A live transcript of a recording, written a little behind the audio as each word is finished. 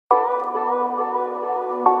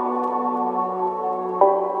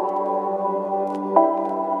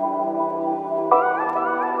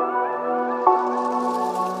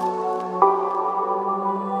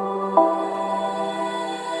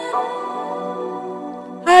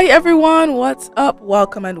Hi everyone, what's up?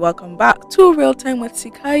 Welcome and welcome back to Real Time with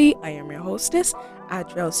Sikai. I am your hostess,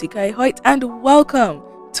 Adriel Sikai Hoyt, and welcome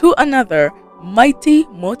to another mighty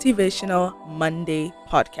motivational Monday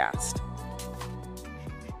podcast.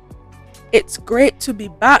 It's great to be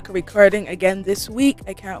back recording again this week.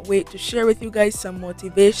 I can't wait to share with you guys some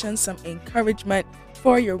motivation, some encouragement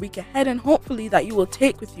for your week ahead, and hopefully that you will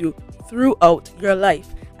take with you throughout your life.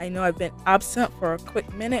 I know I've been absent for a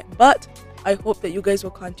quick minute, but I hope that you guys will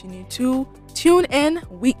continue to tune in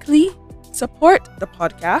weekly, support the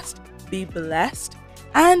podcast, be blessed,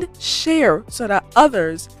 and share so that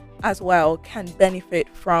others as well can benefit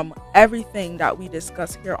from everything that we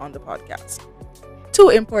discuss here on the podcast. Two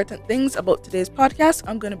important things about today's podcast.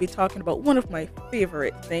 I'm going to be talking about one of my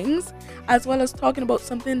favorite things, as well as talking about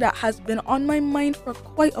something that has been on my mind for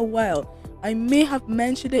quite a while. I may have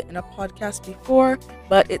mentioned it in a podcast before,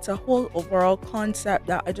 but it's a whole overall concept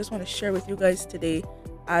that I just want to share with you guys today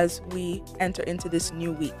as we enter into this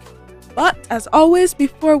new week. But as always,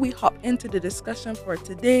 before we hop into the discussion for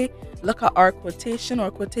today, look at our quotation or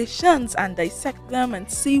quotations and dissect them and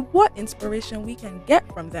see what inspiration we can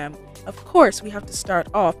get from them. Of course, we have to start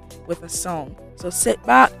off with a song. So sit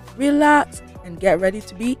back, relax, and get ready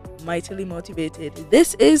to be mightily motivated.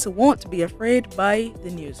 This is Won't Be Afraid by the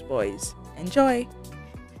Newsboys. Enjoy!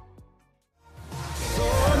 So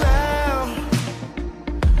now,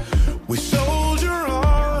 we soldier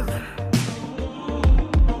on.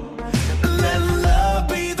 Let love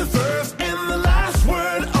be the first and the last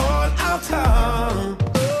word on our tongue.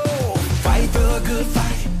 Oh, fight the good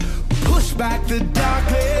fight, push back the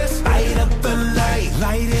darkness, light up the night,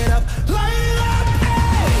 light it up, light it up.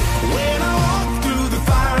 Hey. When I walk through the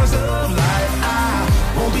fires of life,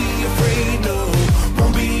 I won't be afraid, no,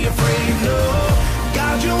 won't be afraid, no.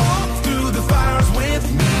 God, you walk through the fires with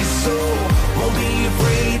me, so won't be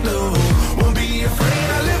afraid, no, won't be afraid.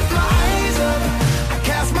 I lift my eyes up, I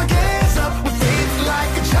cast my gaze up with faith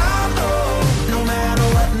like a child. Oh, no matter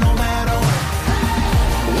what, no matter what.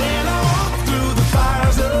 When I walk through the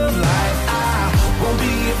fires of life, I won't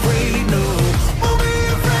be afraid, no, won't be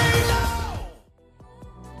afraid, no.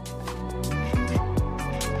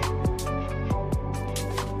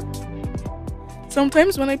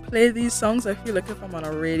 Sometimes when I play these songs, I feel like if I'm on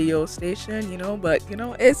a radio station, but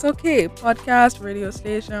it's okay. Podcast, radio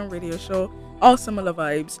station, radio show, all similar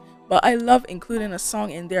vibes. But I love including a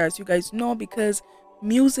song in there, as you guys know, because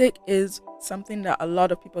music is something that a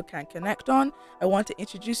lot of people can connect on. I want to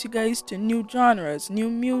introduce you guys to new genres, new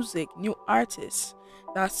music, new artists.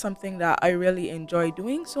 That's something that I really enjoy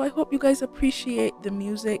doing. So I hope you guys appreciate the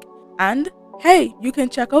music. And hey, you can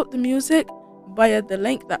check out the music via the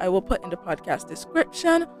link that I will put in the podcast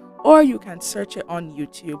description, or you can search it on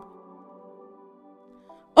YouTube.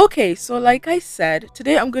 Okay, so like I said,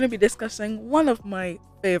 today I'm going to be discussing one of my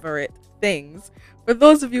favorite things. For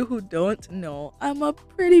those of you who don't know, I'm a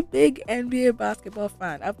pretty big NBA basketball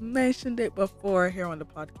fan. I've mentioned it before here on the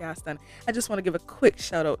podcast, and I just want to give a quick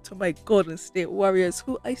shout out to my Golden State Warriors,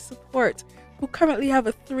 who I support, who currently have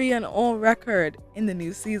a 3-0 record in the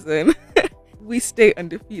new season. We stay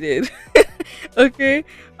undefeated. Okay,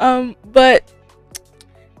 but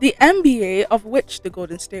the NBA, of which the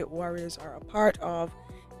Golden State Warriors are a part of,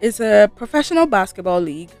 is a professional basketball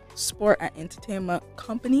league, sport and entertainment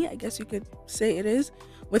company, I guess you could say it is,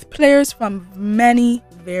 with players from many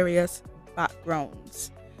various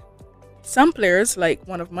backgrounds. Some players, like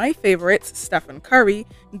one of my favorites, Stephen Curry,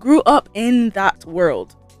 grew up in that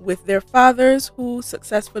world with their fathers who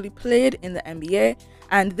successfully played in the NBA,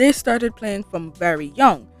 and they started playing from very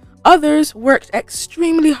young. Others worked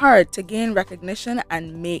extremely hard to gain recognition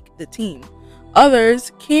and make the team.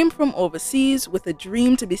 Others came from overseas with a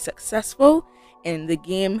dream to be successful in the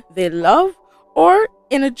game they love, or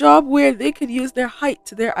in a job where they could use their height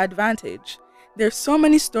to their advantage. There's so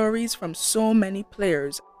many stories from so many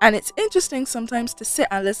players, and it's interesting sometimes to sit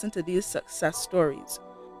and listen to these success stories.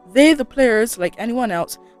 They, the players, like anyone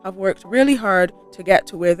else, have worked really hard to get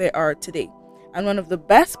to where they are today. And one of the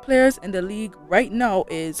best players in the league right now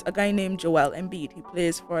is a guy named Joel Embiid. He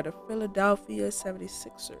plays for the Philadelphia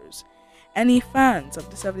 76ers. Any fans of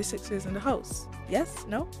the 76ers in the house? Yes?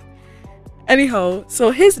 No? Anyhow,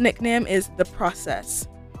 so his nickname is The Process.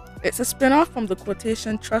 It's a spin-off from the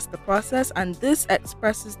quotation, "Trust the process," and this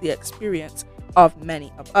expresses the experience of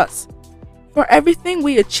many of us. For everything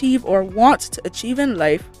we achieve or want to achieve in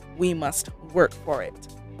life, we must work for it.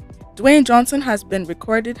 Dwayne Johnson has been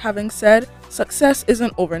recorded having said, "Success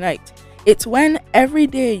isn't overnight. It's when every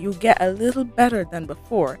day you get a little better than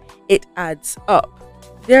before. It adds up."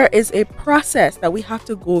 There is a process that we have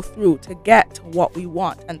to go through to get what we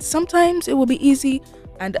want, and sometimes it will be easy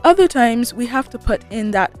And other times we have to put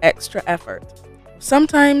in that extra effort.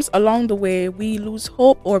 Sometimes along the way we lose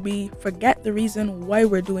hope or we forget the reason why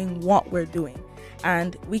we're doing what we're doing,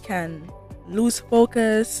 and we can lose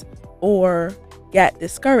focus or get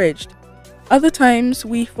discouraged. Other times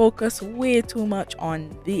we focus way too much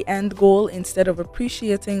on the end goal instead of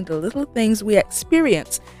appreciating the little things we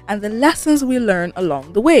experience and the lessons we learn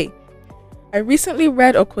along the way. I recently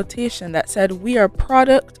read a quotation that said we are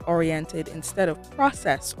product oriented instead of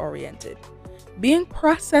process oriented. Being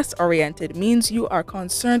process oriented means you are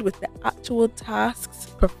concerned with the actual tasks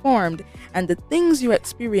performed and the things you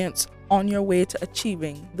experience on your way to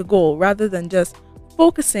achieving the goal rather than just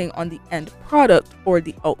focusing on the end product or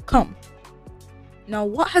the outcome. Now,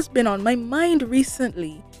 what has been on my mind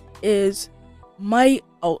recently is my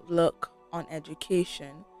outlook on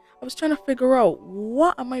education. I was trying to figure out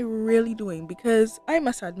what am I really doing, because I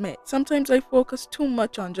must admit sometimes I focus too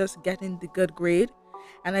much on just getting the good grade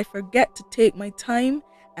and I forget to take my time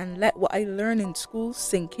and let what I learn in school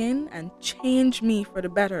sink in and change me for the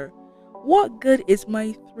better. What good is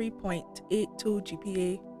my 3.82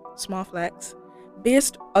 GPA, small flex,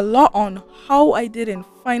 based a lot on how I did in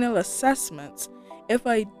final assessments if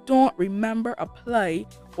I don't remember, apply,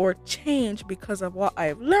 or change because of what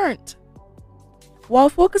I've learned? While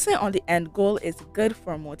focusing on the end goal is good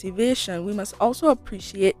for motivation, we must also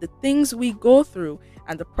appreciate the things we go through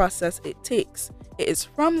and the process it takes. It is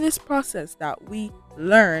from this process that we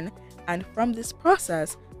learn, and from this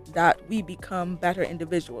process that we become better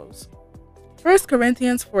individuals. 1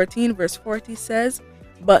 Corinthians 14 verse 40 says,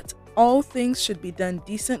 "But all things should be done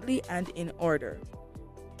decently and in order."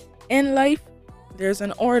 In life, there's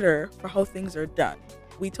an order for how things are done.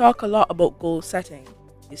 We talk a lot about goal setting.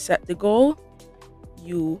 You set the goal,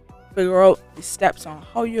 you figure out the steps on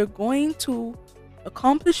how you're going to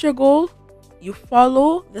accomplish your goal, you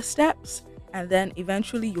follow the steps, and then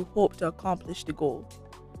eventually you hope to accomplish the goal.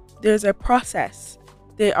 There's a process.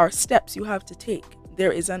 There are steps you have to take.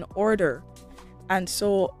 There is an order. And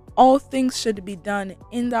so all things should be done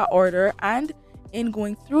in that order, and in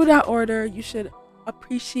going through that order, you should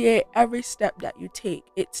appreciate every step that you take.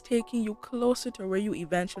 It's taking you closer to where you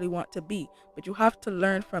eventually want to be, but you have to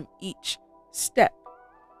learn from each step.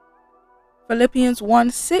 Philippians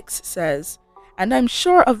 1:6 says, "And I'm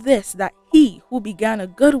sure of this, that he who began a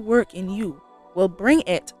good work in you will bring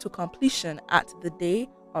it to completion at the day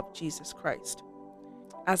of Jesus Christ."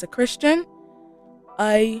 As a Christian,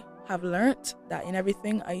 I have learned that in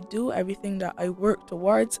everything I do, everything that I work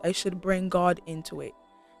towards, I should bring God into it.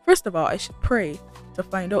 First of all, I should pray to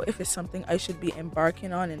find out if it's something I should be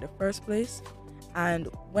embarking on in the first place. And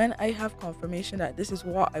when I have confirmation that this is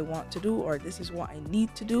what I want to do or this is what I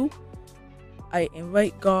need to do, I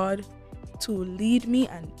invite God to lead me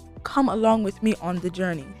and come along with me on the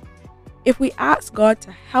journey. If we ask God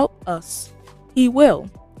to help us, He will.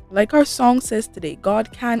 Like our song says today,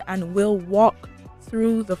 God can and will walk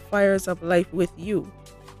through the fires of life with you.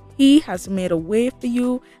 He has made a way for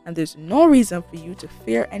you, and there's no reason for you to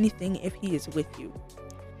fear anything if He is with you.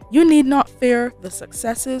 You need not fear the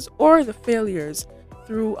successes or the failures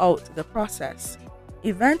throughout the process.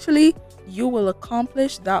 Eventually, you will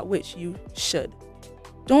accomplish that which you should.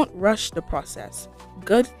 Don't rush the process.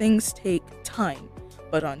 Good things take time,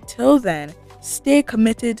 but until then, stay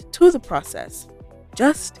committed to the process.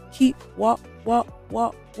 Just keep walking.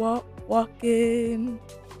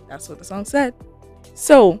 That's what the song said.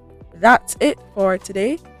 So, that's it for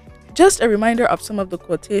today. Just a reminder of some of the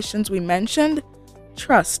quotations we mentioned.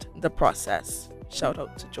 Trust the process. Shout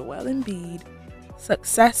out to Joel Embiid.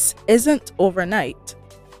 Success isn't overnight,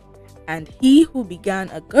 and he who began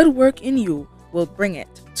a good work in you will bring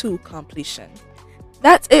it to completion.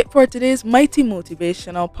 That's it for today's Mighty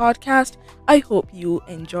Motivational podcast. I hope you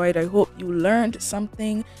enjoyed. I hope you learned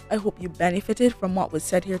something. I hope you benefited from what was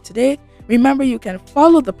said here today. Remember, you can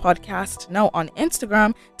follow the podcast now on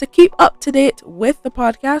Instagram to keep up to date with the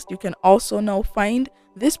podcast. You can also now find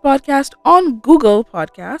this podcast on Google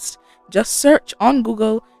Podcast. Just search on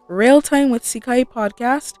Google Real Time with Sikai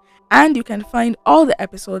Podcast, and you can find all the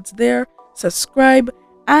episodes there. Subscribe,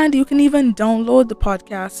 and you can even download the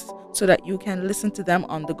podcasts so that you can listen to them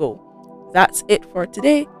on the go. That's it for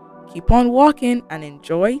today. Keep on walking and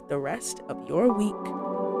enjoy the rest of your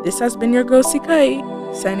week. This has been your girl Sikai,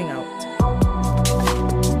 signing out.